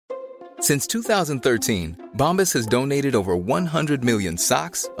Since 2013, Bombas has donated over 100 million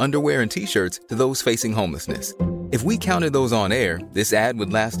socks, underwear, and T-shirts to those facing homelessness. If we counted those on air, this ad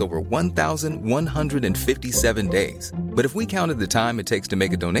would last over 1,157 days. But if we counted the time it takes to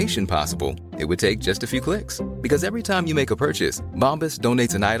make a donation possible, it would take just a few clicks. Because every time you make a purchase, Bombas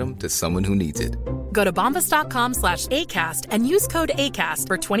donates an item to someone who needs it. Go to bombas.com/ACAST and use code ACAST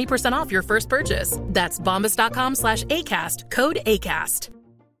for 20% off your first purchase. That's bombas.com/ACAST, code ACAST.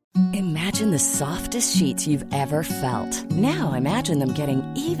 Imagine the softest sheets you've ever felt. Now imagine them getting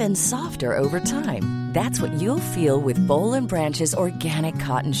even softer over time. That's what you'll feel with Boll & Branch's organic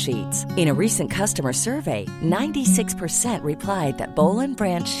cotton sheets. In a recent customer survey, 96% replied that Boll &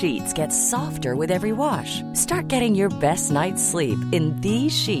 Branch sheets get softer with every wash. Start getting your best night's sleep in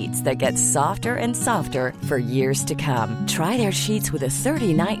these sheets that get softer and softer for years to come. Try their sheets with a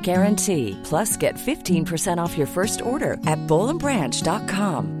 30-night guarantee. Plus, get 15% off your first order at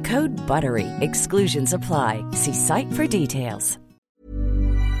bollandbranch.com. Code BUTTERY. Exclusions apply. See site for details.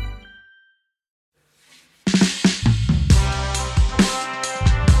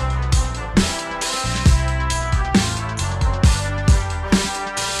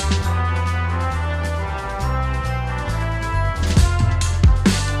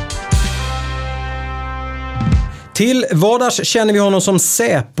 Till vardags känner vi honom som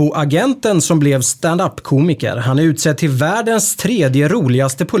Säpo-agenten som blev stand-up-komiker. Han är utsedd till världens 3:e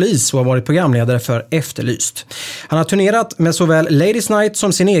roligaste polis och har varit programledare för Efterlyst. Han har turnerat med såväl Ladies Night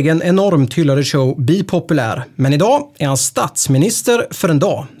som sin egen enormt hyllade show Be Populär. Men idag är han statsminister för en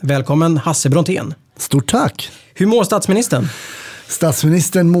dag. Välkommen Hasse Brontén. Stort tack. Hur mår statsministern?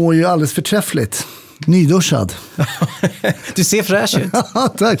 Statsministern mår ju alldeles förträffligt. Nyduschad. Du ser fräsch ut.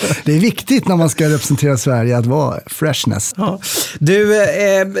 Tack. Det är viktigt när man ska representera Sverige att vara freshness. Ja. Du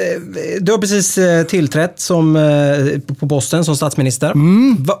har precis tillträtt på posten som statsminister.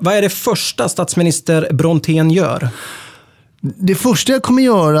 Vad är det första statsminister Brontén gör? Det första jag kommer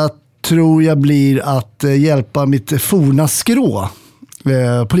göra tror jag blir att hjälpa mitt forna skrå.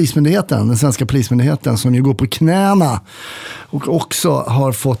 Polismyndigheten, den svenska polismyndigheten som ju går på knäna och också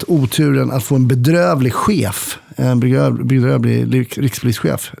har fått oturen att få en bedrövlig chef, en bedrövlig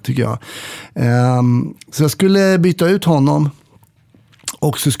rikspolischef tycker jag. Så jag skulle byta ut honom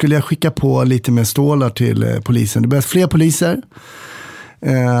och så skulle jag skicka på lite mer stålar till polisen. Det behövs fler poliser.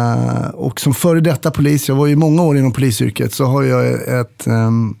 Och som före detta polis, jag var ju många år inom polisyrket, så har jag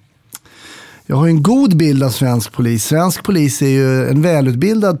jag har en god bild av svensk polis. Svensk polis är ju en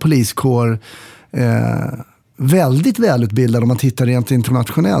välutbildad poliskår. Väldigt välutbildad om man tittar rent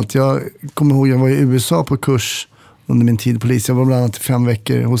internationellt. Jag kommer ihåg, jag var i USA på kurs under min tid polis. Jag var bland annat 5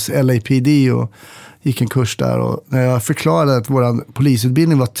 veckor hos LAPD och gick en kurs där. Och när jag förklarade att vår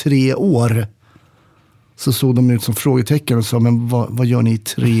polisutbildning var 3 år så såg de ut som frågetecken och sa, men vad gör ni i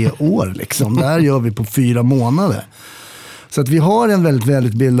 3 år liksom? Det här gör vi på 4 månader. Så att vi har en väldigt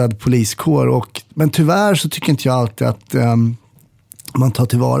välutbildad poliskår. Men tyvärr så tycker inte jag alltid att man tar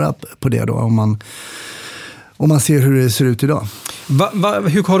tillvara på det då. Om man ser hur det ser ut idag.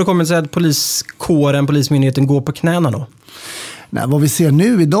 Hur har det kommit sig att polismyndigheten går på knäna då? Nej, vad vi ser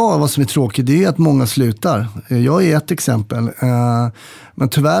nu idag, vad som är tråkigt, det är att många slutar. Jag är ett exempel. Men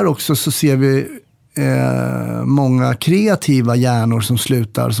tyvärr också så ser vi många kreativa hjärnor som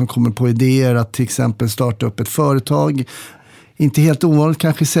slutar, som kommer på idéer att till exempel starta upp ett företag. Inte helt ovanligt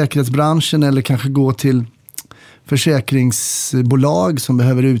kanske i säkerhetsbranschen eller kanske gå till försäkringsbolag som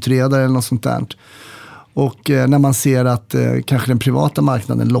behöver utredare eller något sånt där. Och när man ser att kanske den privata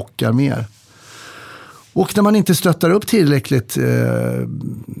marknaden lockar mer. Och när man inte stöttar upp tillräckligt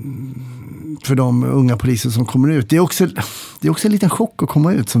för de unga poliser som kommer ut. Det är också en liten chock att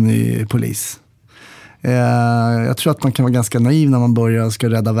komma ut som ny polis. Jag tror att man kan vara ganska naiv när man börjar och ska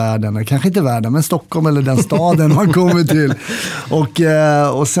rädda världen. Kanske inte världen, men Stockholm eller den staden man kommer till.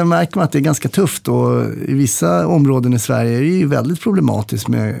 Och sen märker man att det är ganska tufft. Och i vissa områden i Sverige är det ju väldigt problematiskt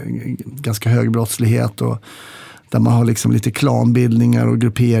med ganska hög brottslighet. Och där man har liksom lite klanbildningar och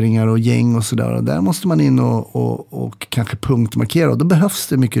grupperingar och gäng och sådär. Och där måste man in och kanske punktmarkera. Och då behövs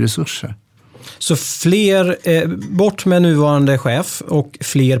det mycket resurser. Så bort med nuvarande chef och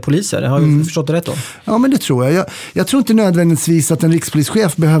fler poliser. Har jag förstått det rätt då? Ja, men det tror jag. Jag tror inte nödvändigtvis att en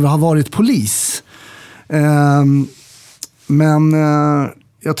rikspolischef behöver ha varit polis. Men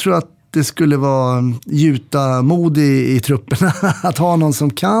jag tror att det skulle vara gjuta mod i trupperna. Att ha någon som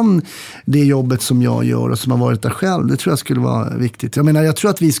kan det jobbet som jag gör och som har varit där själv. Det tror jag skulle vara viktigt. Jag menar, jag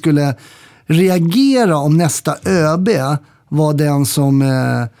tror att vi skulle reagera om nästa ÖB var den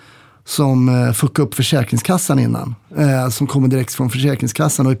som fuckade upp Försäkringskassan innan. Som kommer direkt från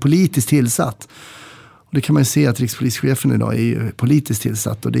Försäkringskassan och är politiskt tillsatt. Det kan man ju se att rikspolischefen idag är ju politiskt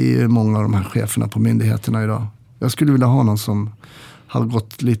tillsatt. Och det är ju många av de här cheferna på myndigheterna idag. Jag skulle vilja ha någon som har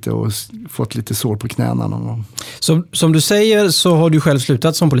gått lite och fått lite sår på knäna någon gång. Som du säger så har du själv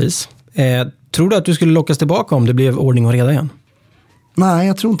slutat som polis. Tror du att du skulle lockas tillbaka om det blev ordning och reda igen? Nej,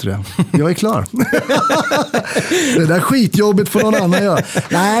 jag tror inte det. Jag är klar. Det där skitjobbet får någon annan göra.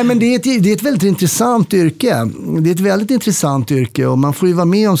 Nej, men det är ett väldigt intressant yrke. Det är ett väldigt intressant yrke och man får ju vara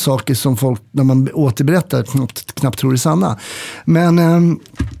med om saker som folk, när man återberättar, knappt tror är sanna. Men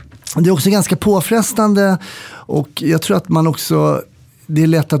det är också ganska påfrestande och jag tror att man också, det är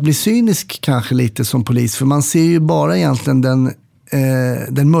lätt att bli cynisk kanske lite som polis, för man ser ju bara egentligen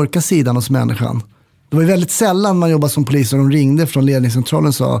den mörka sidan hos människan. Det var ju väldigt sällan man jobbade som polis och de ringde från ledningscentralen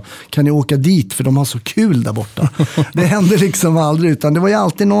och sa, kan ni åka dit för de har så kul där borta. Det hände liksom aldrig, utan det var ju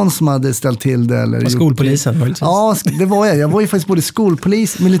alltid någon som hade ställt till det. Eller skolpolisen var det. Ja, det var jag. Jag var ju faktiskt både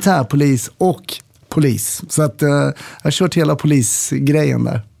skolpolis, militärpolis och polis. Så att jag har kört hela polisgrejen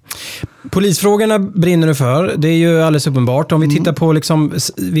där. Polisfrågorna brinner du för. Det är ju alldeles uppenbart. Om vi tittar på liksom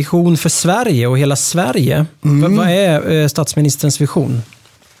vision för Sverige och hela Sverige. Vad är statsministerns vision?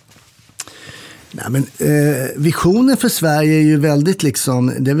 Nej, men, visionen för Sverige är ju väldigt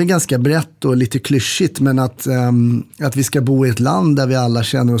liksom, det är väl ganska brett och lite klyschigt, men att vi ska bo i ett land där vi alla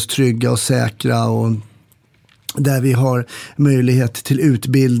känner oss trygga och säkra och där vi har möjlighet till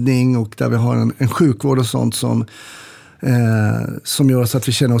utbildning och där vi har en sjukvård och sånt som gör så att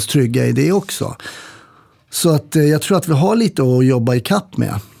vi känner oss trygga i det också. Så att jag tror att vi har lite att jobba i kapp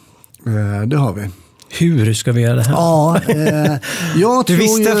med. Det har vi. Hur ska vi göra det här? Ja, jag du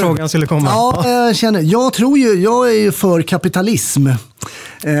visste att frågan skulle komma. Ja, jag är ju för kapitalism.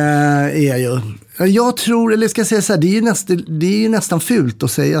 Är ju. Jag tror, eller ska jag säga så här, det är ju nästan fult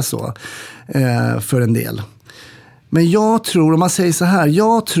att säga så för en del. Men jag tror, om man säger så här,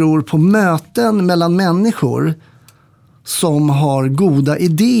 jag tror på möten mellan människor som har goda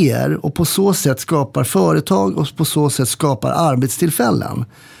idéer och på så sätt skapar företag och på så sätt skapar arbetstillfällen.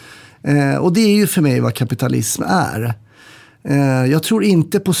 Och det är ju för mig vad kapitalism är. Jag tror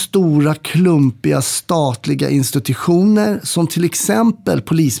inte på stora klumpiga statliga institutioner som till exempel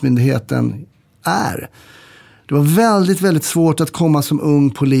Polismyndigheten är. Det var väldigt, väldigt svårt att komma som ung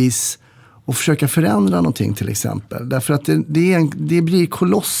polis och försöka förändra någonting till exempel. Därför att det blir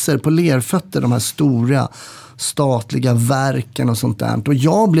kolosser på lerfötter, de här stora statliga verken och sånt där. Och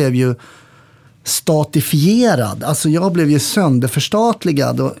jag blev ju statifierad, alltså jag blev ju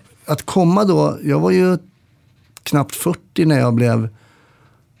sönderförstatligad. Och att komma då, jag var ju knappt 40 när jag blev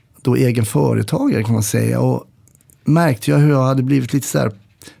då egen företagare kan man säga, och märkte jag hur jag hade blivit lite så här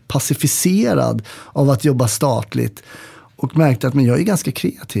pacificerad av att jobba statligt och märkte att men jag är ganska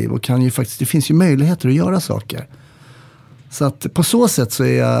kreativ och kan ju faktiskt, det finns ju möjligheter att göra saker. Så att på så sätt så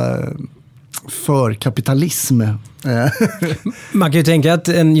är jag för kapitalism. Man kan ju tänka att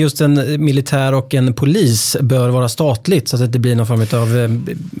just en militär och en polis bör vara statligt så att det blir någon form av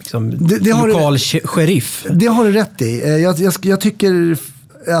liksom, lokal sheriff. Det har du rätt i. Jag tycker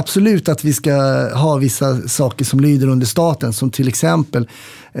absolut att vi ska ha vissa saker som lyder under staten, som till exempel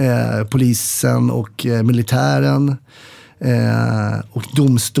polisen och militären och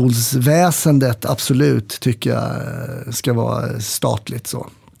domstolsväsendet absolut tycker jag ska vara statligt så.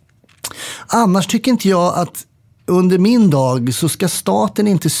 Annars tycker inte jag att under min dag så ska staten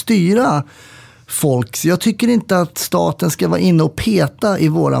inte styra folk. Jag tycker inte att staten ska vara inne och peta i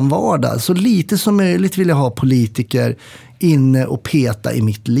våran vardag. Så lite som möjligt vill jag ha politiker inne och peta i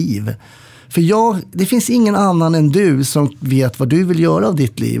mitt liv. För det finns ingen annan än du som vet vad du vill göra av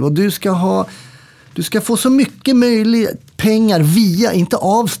ditt liv. Och du ska få så mycket möjligt pengar via, inte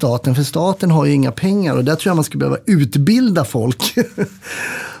av staten, för staten har ju inga pengar. Och där tror jag man ska behöva utbilda folk.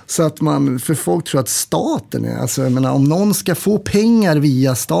 Så att för folk tror att staten är, alltså jag menar, om någon ska få pengar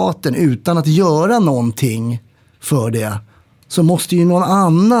via staten utan att göra någonting för det, så måste ju någon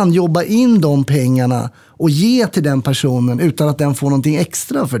annan jobba in de pengarna och ge till den personen utan att den får någonting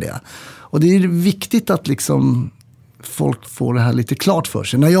extra för det. Och det är viktigt att liksom folk får det här lite klart för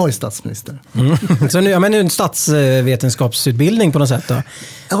sig när jag är statsminister. Så nu en statsvetenskapsutbildning på något sätt då?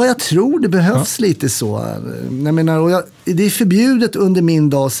 Ja, jag tror det behövs lite så. Jag menar, det är förbjudet under min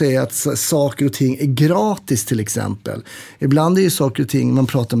dag att säga att saker och ting är gratis till exempel. Ibland är ju saker och ting, man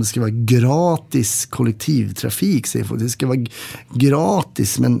pratar om att det ska vara gratis kollektivtrafik, säger folk. Det ska vara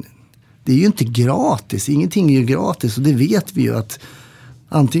gratis, men det är ju inte gratis. Ingenting är ju gratis och det vet vi ju att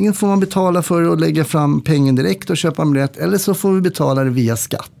antingen får man betala för att lägga fram pengen direkt och köpa en biljett, eller så får vi betala det via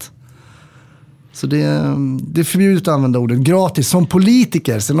skatt. Så det är förbjudet att använda ordet gratis som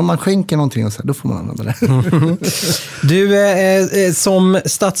politiker. Sen om man skänker någonting och så här, då får man använda det. Du, som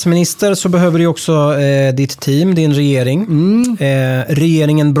statsminister så behöver du också ditt team, din regering.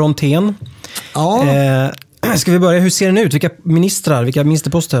 Regeringen Brontén. Ja. Ska vi börja, hur ser den ut? Vilka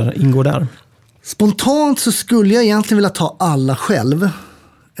ministerposter ingår där? Spontant så skulle jag egentligen vilja ta alla själv.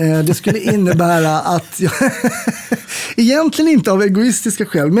 Det skulle innebära att jag egentligen inte av egoistiska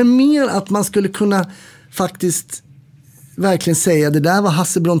skäl, men mer att man skulle kunna faktiskt verkligen säga det där var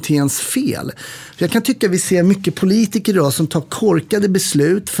Hasse Bronténs fel. För jag kan tycka att vi ser mycket politiker idag som tar korkade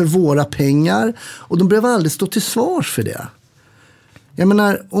beslut för våra pengar och de behöver aldrig stå till svars för det. Jag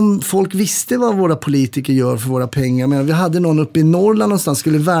menar, om folk visste vad våra politiker gör för våra pengar, men vi hade någon uppe i Norrland någonstans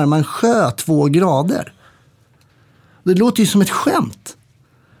skulle värma en sjö 2 grader. Det låter ju som ett skämt.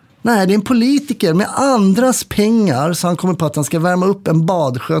 Nej, det är en politiker med andras pengar så han kommer på att han ska värma upp en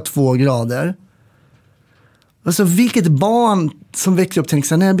badsjö 2 grader. Alltså vilket barn som växer upp tänker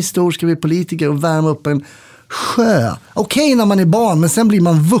sig när jag blir stor ska vi bli politiker och värma upp en sjö. Okej, när man är barn, men sen blir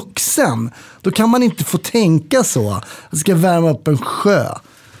man vuxen. Då kan man inte få tänka så. Att ska värma upp en sjö.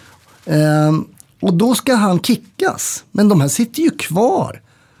 Och då ska han kickas. Men de här sitter ju kvar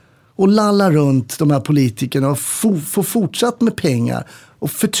och lallar runt de här politikerna och får fortsatt med pengar.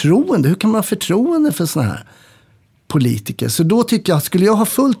 Och förtroende, hur kan man ha förtroende för såna här politiker? Så då tycker jag, skulle jag ha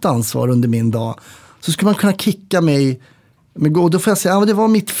fullt ansvar under min dag så skulle man kunna kicka mig. Och då får jag säga, ja, det var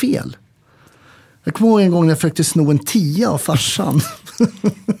mitt fel. Jag kommer ihåg en gång när jag försökte sno en 10 av farsan.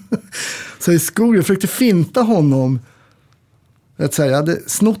 Så i skogen, jag försökte finta honom. Jag hade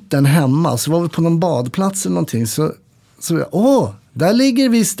snott den hemma, så var vi på någon badplats eller någonting. Så där ligger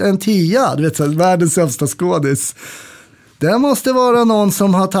visst en 10. Du vet, så här, världens sämsta skådis. Det måste vara någon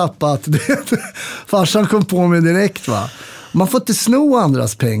som har tappat. Farsan kom på mig direkt, va. Man får inte sno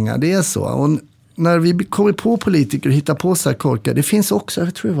andras pengar, det är så. Och när vi kommer på politiker och hittar på så här korkar, det finns också,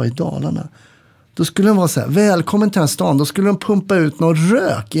 jag tror det var i Dalarna. Då skulle de vara så här, välkommen till den här stan. Då skulle de pumpa ut någon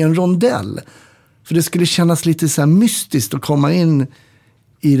rök i en rondell. För det skulle kännas lite så här mystiskt att komma in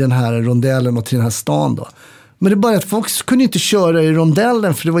i den här rondellen och till den här stan då. Men det är bara att folk kunde inte köra i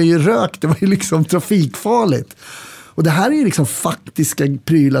rondellen för det var ju rök, det var ju liksom trafikfarligt. Och det här är ju liksom faktiska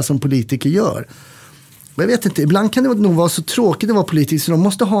prylar som politiker gör. Men jag vet inte, ibland kan det nog vara så tråkigt att vara politiker så de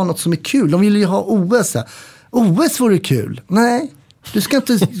måste ha något som är kul. De vill ju ha OS. OS vore kul. Nej, du ska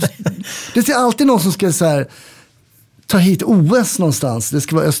inte... Det är alltid någon som ska så här, ta hit OS någonstans. Det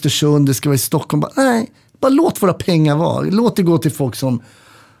ska vara Östersund, det ska vara i Stockholm. Nej, bara låt våra pengar vara. Låt det gå till folk som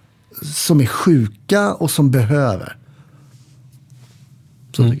är sjuka och som behöver.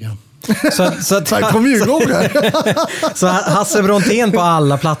 Så tycker jag. Så kom ju igång här. Så Hasse Brontén på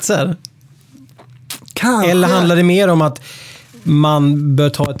alla platser? Kanske. Eller handlar det mer om att man bör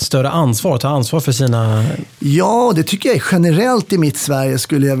ta ett större ansvar, ta ansvar för sina... Ja, det tycker jag är generellt i mitt Sverige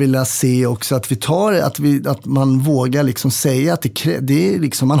skulle jag vilja se också att vi tar att man vågar liksom säga att det är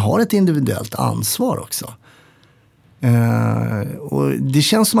liksom, man har ett individuellt ansvar också. Och det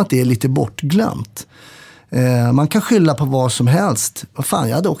känns som att det är lite bortglömt. Man kan skylla på vad som helst. Vad fan,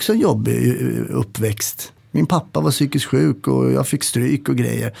 jag hade också en jobbig uppväxt. Min pappa var psykiskt sjuk och jag fick stryk och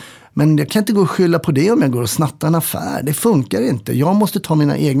grejer. Men jag kan inte gå och skylla på det om jag går och snattar en affär. Det funkar inte. Jag måste ta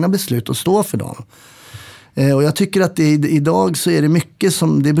mina egna beslut och stå för dem. Och jag tycker att idag så är det mycket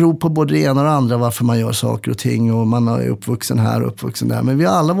som, det beror på både det ena och det andra varför man gör saker och ting. Och man är uppvuxen här och uppvuxen där. Men vi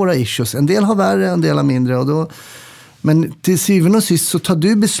har alla våra issues. En del har värre, en del har mindre. Men till syvende och sist så tar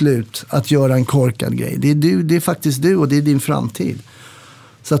du beslut att göra en korkad grej. Det är faktiskt du och det är din framtid.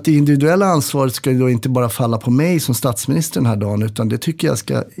 Så att det individuella ansvaret ska då inte bara falla på mig som statsminister den här dagen, utan det tycker jag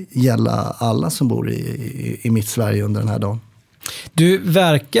ska gälla alla som bor i mitt Sverige under den här dagen. Du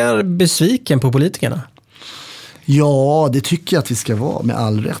verkar besviken på politikerna. Ja, det tycker jag att vi ska vara med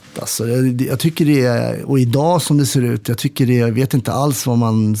all rätt. Alltså. Jag tycker det är, och idag som det ser ut, jag vet inte alls vad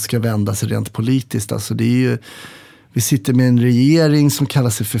man ska vända sig rent politiskt. Alltså det är ju, vi sitter med en regering som kallar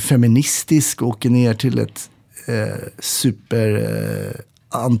sig för feministisk och åker ner till ett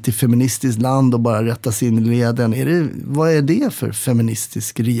antifeministiskt land och bara rättas in i leden. Vad är det för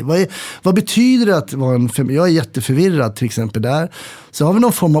feministisk regering? Vad betyder det att vara jag är jätteförvirrad till exempel där. Så har vi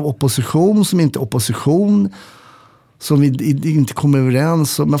någon form av opposition som inte är opposition, som vi inte kommer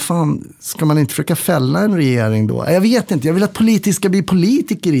överens om. Men fan, ska man inte försöka fälla en regering då? Jag vet inte, jag vill att politiker ska bli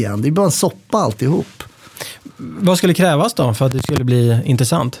politiker igen. Det är bara en soppa alltihop. Vad skulle krävas då för att det skulle bli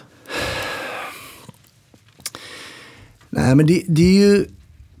intressant? Nej, men det är ju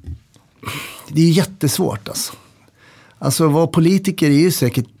jättesvårt alltså. Alltså vara politiker är ju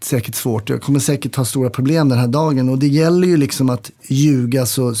säkert svårt. Jag kommer säkert ha stora problem den här dagen. Och det gäller ju liksom att ljuga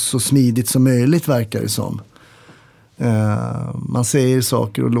så smidigt som möjligt, verkar det som. Man säger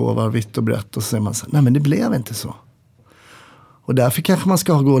saker och lovar vitt och brett och så säger man så, nej men det blev inte så. Och därför kanske man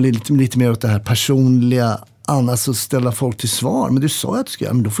ska gå lite mer åt det här personliga, annars så ställa folk till svar. Men du sa att du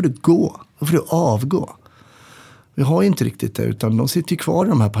ska, men då får du gå, då får du avgå. Vi har ju inte riktigt det, utan de sitter ju kvar i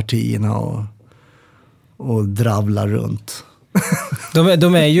de här partierna och dravlar runt.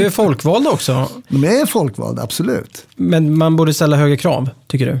 De är ju folkvalda också. De är folkvalda, absolut. Men man borde ställa högre krav,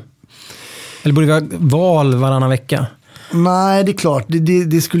 tycker du? Eller borde vi ha val varannan vecka? Nej, det är klart.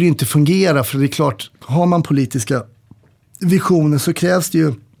 Det skulle ju inte fungera. För det är klart, har man politiska visioner så krävs det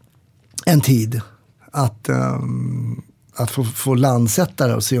ju en tid att få landsätta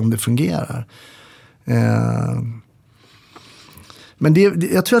det och se om det fungerar. Men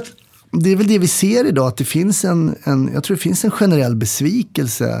jag tror att det är väl det vi ser idag, att det finns jag tror det finns en generell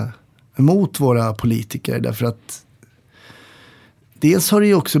besvikelse mot våra politiker, därför att dels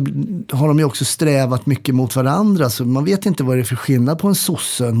har de ju också strävat mycket mot varandra, så man vet inte vad det är för skillnad på en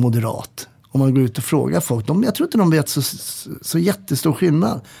sosse och en moderat. Om man går ut och frågar folk, jag tror inte de vet så jättestor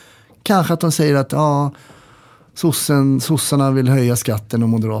skillnad. Kanske att de säger att sossarna vill höja skatten och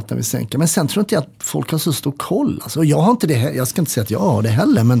moderaterna vill sänka. Men sen tror inte jag att folk har så stor koll. Alltså, jag har inte det, jag ska inte säga att jag har det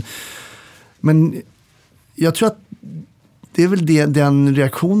heller, men jag tror att det är väl den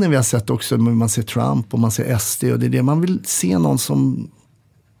reaktionen vi har sett också när man ser Trump och man ser SD, och det är det man vill se, någon som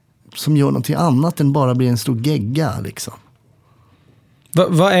gör någonting annat än bara blir en stor gegga liksom.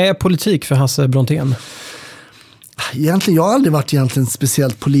 Vad är politik för Hasse Brontén? Egentligen, jag har aldrig varit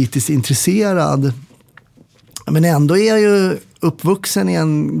speciellt politiskt intresserad. Men ändå är jag ju uppvuxen i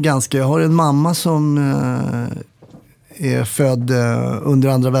jag har en mamma som är född under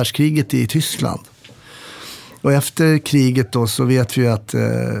andra världskriget i Tyskland. Och efter kriget då så vet vi att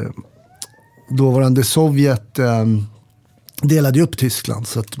dåvarande Sovjet delade upp Tyskland.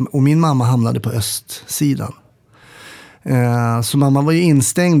 Och min mamma hamnade på östsidan. Så mamma var ju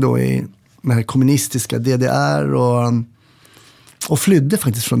instängd då i den här kommunistiska DDR och flydde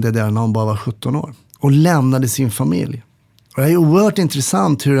faktiskt från DDR när hon bara var 17 år. Och lämnade sin familj. Och det är oerhört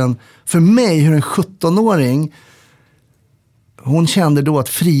intressant hur en 17-åring, hon kände då att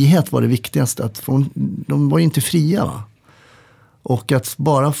frihet var det viktigaste. De var ju inte fria, va? Och att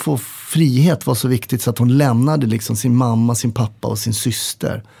bara få frihet var så viktigt så att hon lämnade liksom sin mamma, sin pappa och sin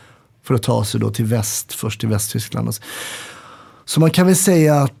syster för att ta sig då till först till Västtyskland. Så man kan väl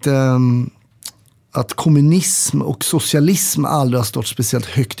säga att kommunism och socialism aldrig har stått speciellt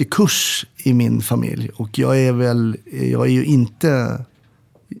högt i kurs i min familj. Och jag är ju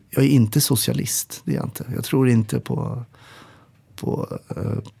inte socialist, det är jag inte. Jag tror inte på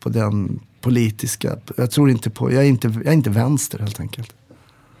den politiska, jag är inte vänster helt enkelt.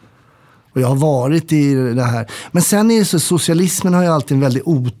 Och jag har varit i det här. Men sen är det så, socialismen har ju alltid en väldigt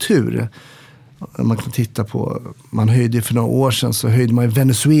otur. Man kan titta på, man höjde för några år sedan så höjde man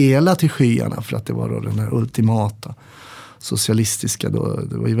Venezuela till skyarna för att det var då den här ultimata socialistiska då.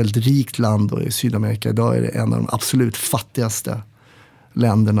 Det var ju ett väldigt rikt land då i Sydamerika. Idag är det en av de absolut fattigaste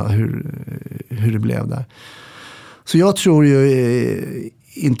länderna hur det blev där. Så jag tror ju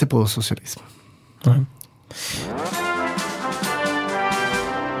inte på socialism. Mm.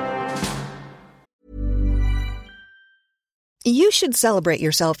 You should celebrate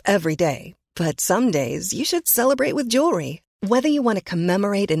yourself every day, but some days you should celebrate with jewelry. Whether you want to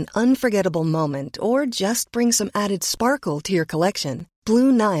commemorate an unforgettable moment or just bring some added sparkle to your collection,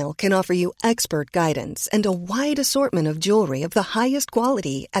 Blue Nile can offer you expert guidance and a wide assortment of jewelry of the highest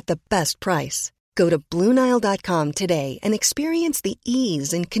quality at the best price. Go to BlueNile.com today and experience the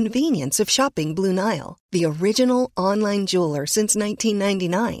ease and convenience of shopping Blue Nile, the original online jeweler since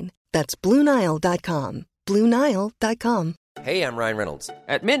 1999. That's BlueNile.com. BlueNile.com. Hey, I'm Ryan Reynolds.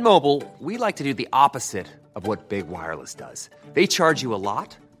 At Mint Mobile, we like to do the opposite of what Big Wireless does. They charge you a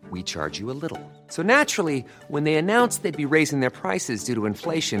lot, we charge you a little. So naturally, when they announced they'd be raising their prices due to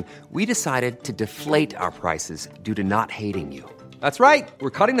inflation, we decided to deflate our prices due to not hating you. That's right.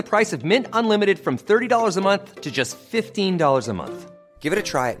 We're cutting the price of Mint Unlimited from $30 a month to just $15 a month. Give it a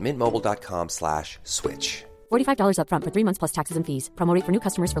try at mintmobile.com/switch. $45 up front for 3 months plus taxes and fees. Promo rate for new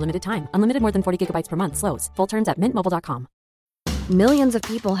customers for limited time. Unlimited more than 40 gigabytes per month. Slows full terms at mintmobile.com. Millions of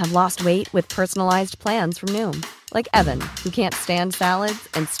people have lost weight with personalized plans from Noom. Like Evan, who can't stand salads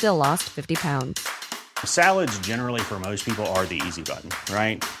and still lost 50 pounds. Salads generally for most people are the easy button,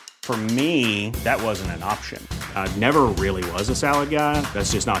 right? For me, that wasn't an option. I never really was a salad guy.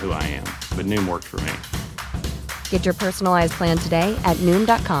 That's just not who I am. But Noom worked for me. Get your personalized plan today at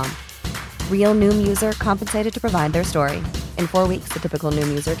Noom.com. Real Noom user compensated to provide their story. In 4 weeks, the typical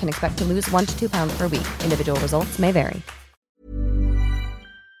Noom user can expect to lose 1 to 2 pounds per week. Individual results may vary.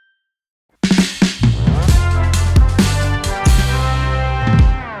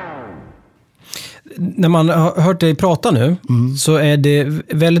 När man har hört dig prata nu så är det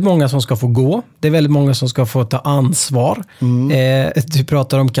väldigt många som ska få gå. Det är väldigt många som ska få ta ansvar. Du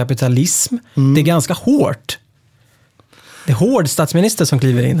pratar om kapitalism. Det är ganska hårt. Det är hård statsminister som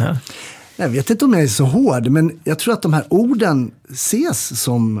kliver in här. Jag vet inte om jag är så hård, men jag tror att de här orden ses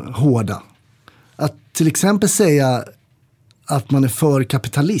som hårda. Att till exempel säga att man är för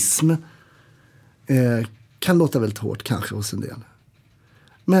kapitalism kan låta väldigt hårt kanske hos en del.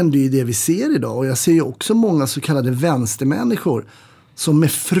 Men det är ju det vi ser idag. Och jag ser ju också många så kallade vänstermänniskor som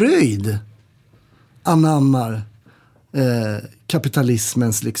med fröjd anammar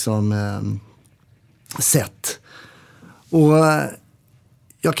kapitalismens liksom sätt. Och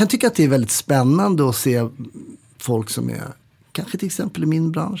jag kan tycka att det är väldigt spännande att se folk som är kanske till exempel i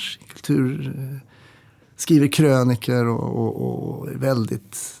min bransch, kultur, skriver kröniker och är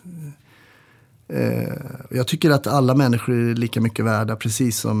väldigt... jag tycker att alla människor är lika mycket värda,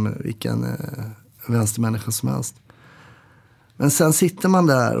 precis som vilken vänstermänniska som helst. Men sen sitter man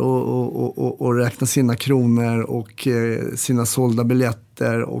där och räknar sina kronor och sina sålda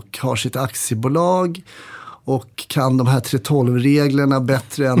biljetter och har sitt aktiebolag och kan de här 3:12-reglerna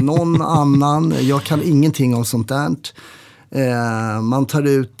bättre än någon annan. Jag kan ingenting om sånt där. Man tar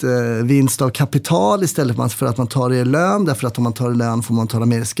ut vinst av kapital istället för att man tar det i lön, därför att om man tar det i lön får man ta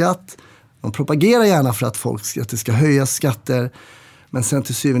mer skatt. Man propagerar gärna för att det ska höjas skatter, men sen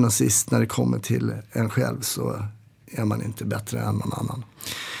till syvende och sist när det kommer till en själv så är man inte bättre än någon annan.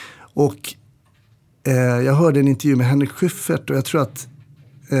 Och jag hörde en intervju med Henrik Schyffert och jag tror att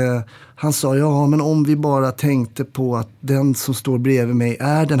han sa, ja men om vi bara tänkte på att den som står bredvid mig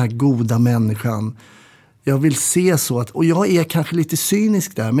är den här goda människan. Jag vill se så att, och jag är kanske lite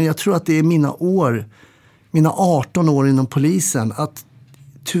cynisk där, men jag tror att det är mina 18 år inom polisen, att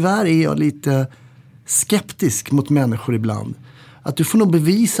tyvärr är jag lite skeptisk mot människor ibland. Att du får nog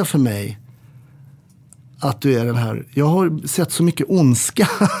bevisa för mig att du är den här. Jag har sett så mycket ondska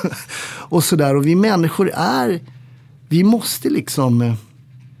och sådär. Och vi människor vi måste liksom,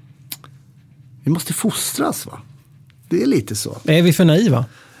 vi måste fostras, va? Det är lite så. Är vi för naiva?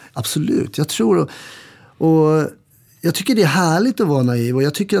 Absolut, jag tror. Och jag tycker det är härligt att vara naiv. Och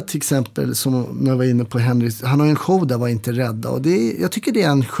jag tycker att till exempel, som när jag var inne på Henry, han har en show där, Var inte rädda. Och jag tycker det är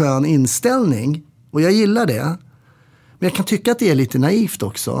en skön inställning. Och jag gillar det. Men jag kan tycka att det är lite naivt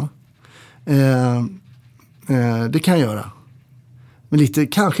också. Det kan jag göra. Men lite,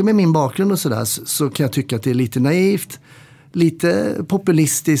 kanske med min bakgrund och sådär, så kan jag tycka att det är lite naivt. Lite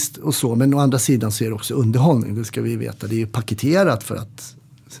populistiskt och så. Men å andra sidan så är det också underhållning. Det ska vi veta. Det är ju paketerat för att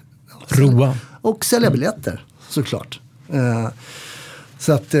roa. Och sälja biljetter, såklart.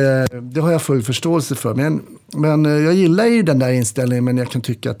 Så att det har jag full förståelse för. Men jag gillar ju den där inställningen, men jag kan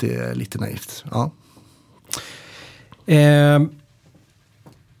tycka att det är lite naivt. Ja.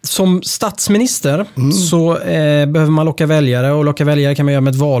 Som statsminister så behöver man locka väljare, och locka väljare kan man göra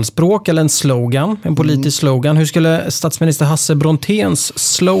med ett valspråk eller en slogan, en politisk slogan. Hur skulle statsminister Hasse Bronténs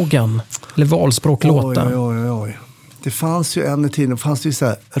slogan eller valspråk låta? Oj. Det fanns ju en i tiden, fanns det ju så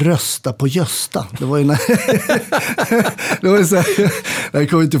här, rösta på Gösta. Det var ju det var ju så här, jag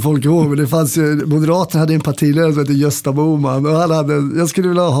kommer inte folk ihåg, men det fanns ju, Moderaterna hade en partiledare som hette Gösta Boman, och jag skulle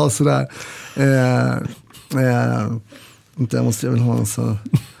vilja ha sådär, inte jag måste väl ha en så,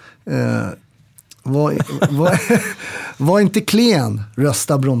 var inte klen,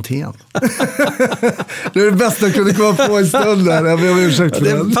 rösta Brontén. Det är det bästa jag kunde komma på en stund där. Jag ber om ursäkt för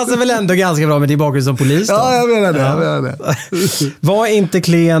det passar väl ändå ganska bra med din bakgrund som polis då? Ja, jag menar det. Var inte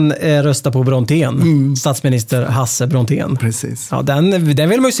klen, rösta på Brontén. Statsminister Hasse Brontén. Precis. Ja, den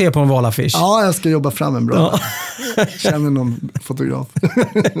vill man ju se på en valaffisch. Ja, jag ska jobba fram en bra. Ja. Känner någon fotograf.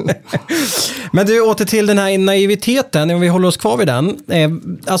 Men du, åter till den här naiviteten, om vi håller oss kvar vid den.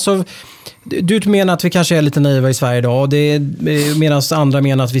 Alltså, du menar att vi kanske är lite naiva i Sverige idag, medan andra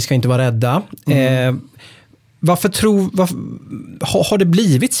menar att vi ska inte vara rädda. Har det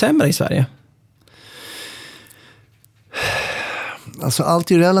blivit sämre i Sverige? Alltså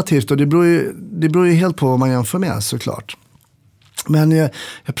allt är relativt, och det beror ju helt på vad man jämför med, såklart. Men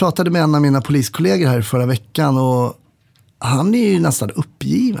jag pratade med en av mina poliskollegor här förra veckan, och han är ju nästan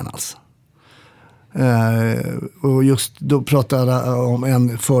uppgiven alltså. Och just då pratade jag om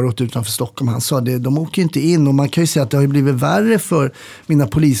en förort utanför Stockholm. Han sa det, de åker inte in, och man kan ju säga att det har blivit värre för mina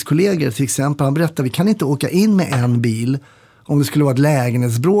poliskollegor till exempel. Han berättade, vi kan inte åka in med en bil om det skulle vara ett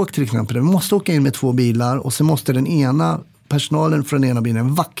lägenhetsbråk till exempel. Vi måste åka in med 2 bilar, och så måste den ena personalen från den ena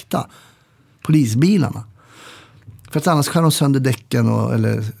bilen vakta polisbilarna. För att annars skär de sönder däcken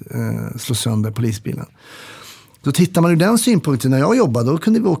eller slår sönder polisbilen. Då tittar man ur den synpunkten. När jag jobbade, då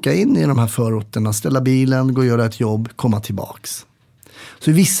kunde vi åka in i de här förorterna, ställa bilen, gå och göra ett jobb, komma tillbaks. Så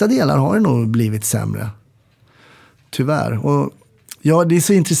i vissa delar har det nog blivit sämre. Tyvärr. Och ja, det är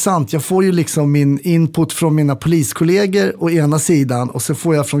så intressant. Jag får ju liksom min input från mina poliskollegor å ena sidan och så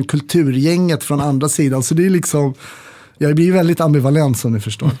får jag från kulturgänget från andra sidan. Så det är liksom, jag blir väldigt ambivalent som ni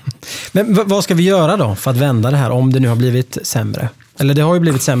förstår. Men vad ska vi göra då för att vända det här om det nu har blivit sämre? Eller det har ju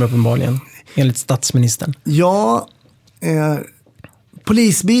blivit sämre uppenbarligen, enligt statsministern. Ja,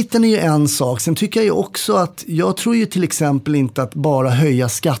 polisbiten är ju en sak. Sen tycker jag ju också att, jag tror ju till exempel inte att bara höja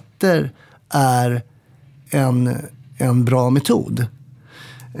skatter är en bra metod.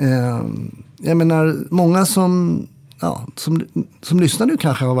 Jag menar, många som lyssnar nu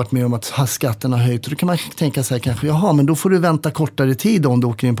kanske har varit med om att skatterna har höjt. Och då kan man tänka sig kanske, jaha, men då får du vänta kortare tid om du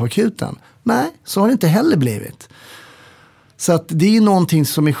åker in på akuten. Nej, så har det inte heller blivit. Så att det är ju någonting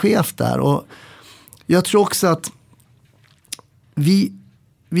som är skevt där. Och jag tror också att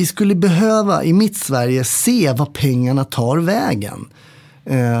vi skulle behöva i mitt Sverige se vad pengarna tar vägen.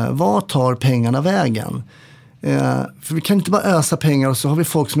 Vad tar pengarna vägen? För vi kan inte bara ösa pengar och så har vi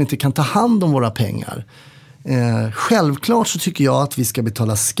folk som inte kan ta hand om våra pengar. Självklart så tycker jag att vi ska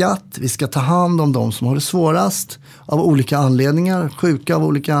betala skatt. Vi ska ta hand om de som har det svårast av olika anledningar. Sjuka av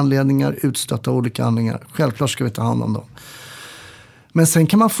olika anledningar, utstötta av olika anledningar. Självklart ska vi ta hand om dem. Men sen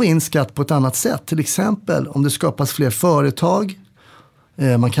kan man få in skatt på ett annat sätt. Till exempel om det skapas fler företag.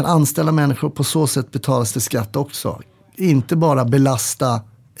 Man kan anställa människor, på så sätt betalas det skatt också. Inte bara belasta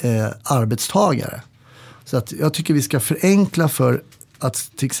arbetstagare. Så att jag tycker vi ska förenkla för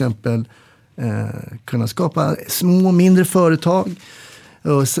att till exempel kunna skapa små, mindre företag.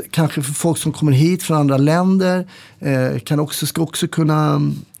 Och kanske för folk som kommer hit från andra länder ska också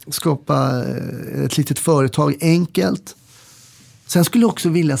kunna skapa ett litet företag enkelt. Sen skulle jag också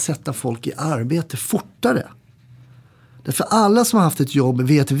vilja sätta folk i arbete fortare. Därför alla som har haft ett jobb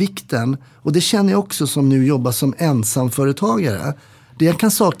vet vikten, och det känner jag också som nu jobbar som ensamföretagare. Det jag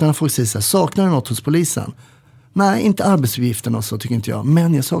kan sakna när folk säger så här, saknar du något hos polisen? Nej, inte arbetsuppgifterna och så tycker inte jag.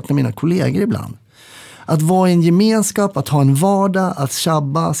 Men jag saknar mina kollegor ibland. Att vara i en gemenskap, att ha en vardag, att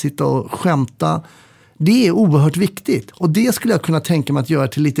tjabba, sitta och skämta. Det är oerhört viktigt. Och det skulle jag kunna tänka mig att göra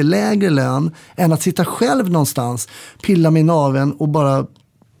till lite lägre lön än att sitta själv någonstans, pilla med naveln och bara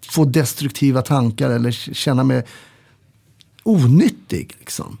få destruktiva tankar eller känna mig onyttig.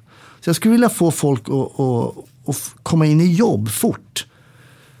 Liksom. Så jag skulle vilja få folk att komma in i jobb fort.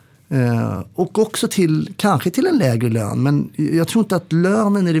 Och också kanske till en lägre lön. Men jag tror inte att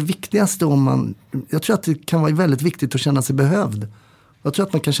lönen är det viktigaste jag tror att det kan vara väldigt viktigt att känna sig behövd. Jag tror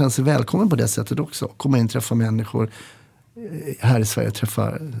att man kan känna sig välkommen på det sättet också. Komma in och träffa människor här i Sverige,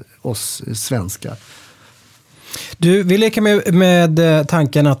 träffa oss svenskar. Vi leker med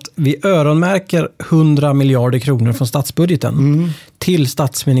tanken att vi öronmärker 100 miljarder kronor från statsbudgeten till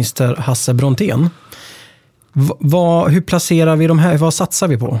statsminister Hasse Brontén. Hur placerar vi de här? Vad satsar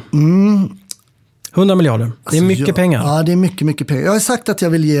vi på? 100 miljarder. Det är mycket pengar. Ja, det är mycket, mycket pengar. Jag har sagt att jag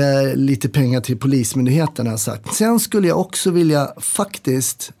vill ge lite pengar till polismyndigheten. Har jag sagt. Sen skulle jag också vilja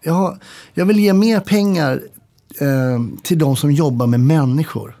faktiskt, jag vill ge mer pengar till de som jobbar med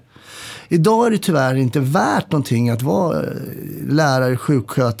människor. Idag är det tyvärr inte värt någonting att vara lärare,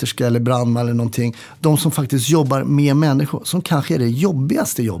 sjuksköterska eller brandman eller någonting. De som faktiskt jobbar med människor, som kanske är det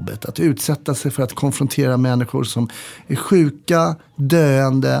jobbigaste jobbet. Att utsätta sig för att konfrontera människor som är sjuka,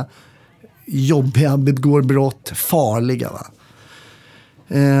 döende, jobbiga, begår brott, farliga. Va?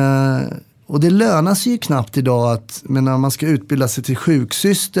 Och det lönar sig ju knappt idag när man ska utbilda sig till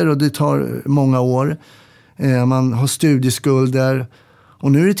sjuksyster och det tar många år. Man har studieskulder.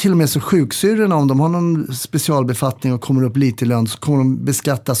 Och nu är det till och med så sjuksyrrorna, om de har någon specialbefattning och kommer upp lite i lön, så kommer de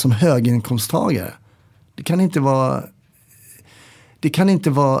beskattas som höginkomsttagare. Det kan inte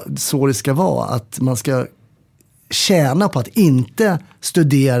vara så det ska vara, att man ska tjäna på att inte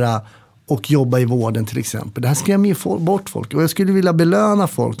studera och jobba i vården till exempel. Det här skrämmer ju bort folk. Och jag skulle vilja belöna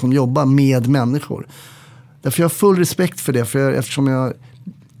folk som jobbar med människor. Därför jag har full respekt för det, eftersom jag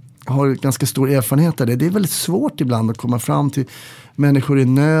har ganska stor erfarenhet av det. Det är väldigt svårt ibland att komma fram till människor i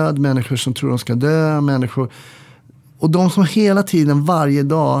nöd, människor som tror de ska dö, människor. Och de som hela tiden, varje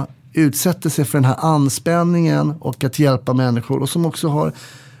dag utsätter sig för den här anspänningen och att hjälpa människor, och som också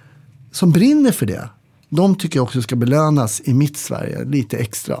som brinner för det. De tycker jag också ska belönas i mitt Sverige lite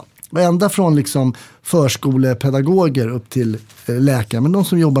extra. Och ända från liksom förskolepedagoger upp till läkare. Men de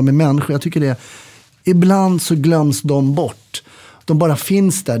som jobbar med människor, jag tycker det, ibland så glöms de bort. De bara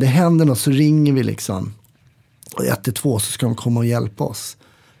finns där, det händer något så ringer vi liksom. Och 112 så ska de komma och hjälpa oss.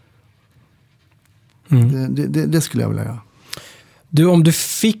 Det skulle jag vilja göra. Du, om du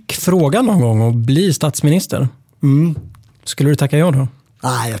fick frågan någon gång att bli statsminister, skulle du tacka ja då?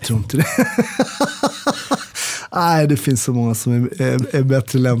 Nej, jag tror inte det. Nej, det finns så många som är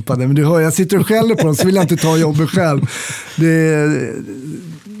bättre lämpade. Men du hör, jag sitter och skäller på dem, så vill jag inte ta jobbet själv.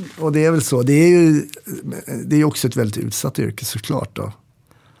 Och det är väl så. Det är också ett väldigt utsatt yrke såklart då.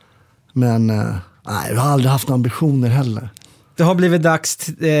 Men nej, jag har aldrig haft några ambitioner heller. Det har blivit dags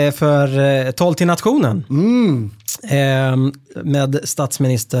för 12 till nationen. Med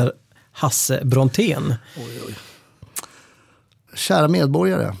statsminister Hasse Brontén. Oj. Kära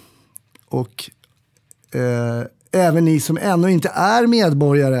medborgare och även ni som ännu inte är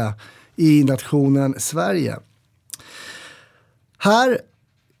medborgare i nationen Sverige. Här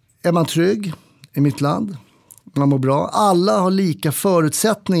är man trygg i mitt land. Man mår bra. Alla har lika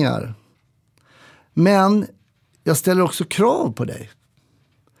förutsättningar. Men jag ställer också krav på dig.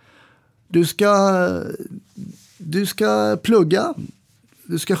 Du ska plugga.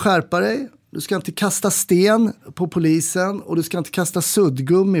 Du ska skärpa dig. Du ska inte kasta sten på polisen. Och du ska inte kasta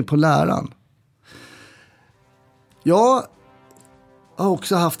suddgummi på läraren. Jag har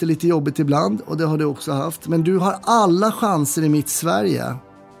också haft det lite jobbigt ibland. Och det har du också haft. Men du har alla chanser i mitt Sverige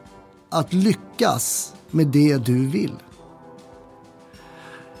att lyckas med det du vill.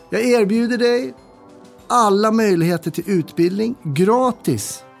 Jag erbjuder dig alla möjligheter till utbildning.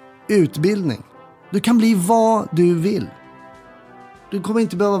 Gratis utbildning. Du kan bli vad du vill. Du kommer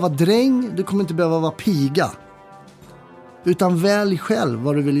inte behöva vara dräng. Du kommer inte behöva vara piga. Utan välj själv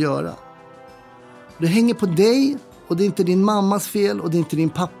vad du vill göra. Det hänger på dig. Och det är inte din mammas fel. Och det är inte din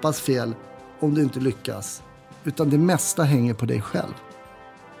pappas fel. Om du inte lyckas. Utan det mesta hänger på dig själv.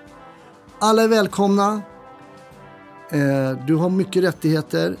 Alla är välkomna. Du har mycket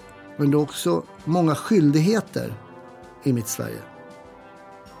rättigheter. Men du har också många skyldigheter i mitt Sverige.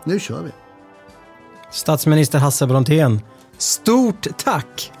 Nu kör vi. Statsminister Hasse Brontén, stort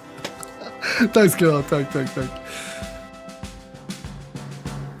tack! Tack ska du ha, tack.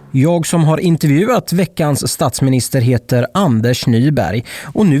 Jag som har intervjuat veckans statsminister heter Anders Nyberg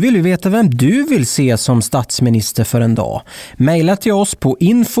och nu vill vi veta vem du vill se som statsminister för en dag. Maila till oss på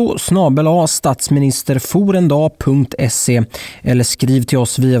info@statsministerforendag.se eller skriv till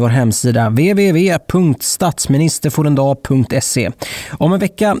oss via vår hemsida www.statsministerforendag.se. Om en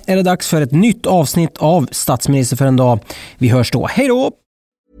vecka är det dags för ett nytt avsnitt av Statsminister för en dag. Vi hörs då. Hej då!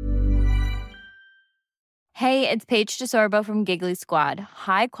 Hey, it's Paige DeSorbo from Giggly Squad.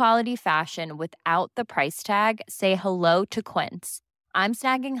 High quality fashion without the price tag. Say hello to Quince. I'm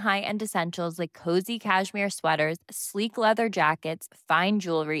snagging high-end essentials like cozy cashmere sweaters, sleek leather jackets, fine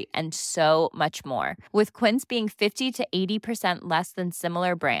jewelry, and so much more. With Quince being 50 to 80% less than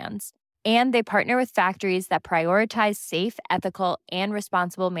similar brands. And they partner with factories that prioritize safe, ethical, and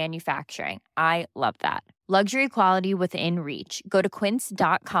responsible manufacturing. I love that. Luxury quality within reach. Go to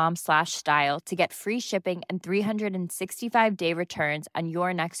quince.com/style to get free shipping and 365-day returns on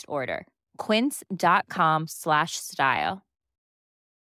your next order. Quince.com/style.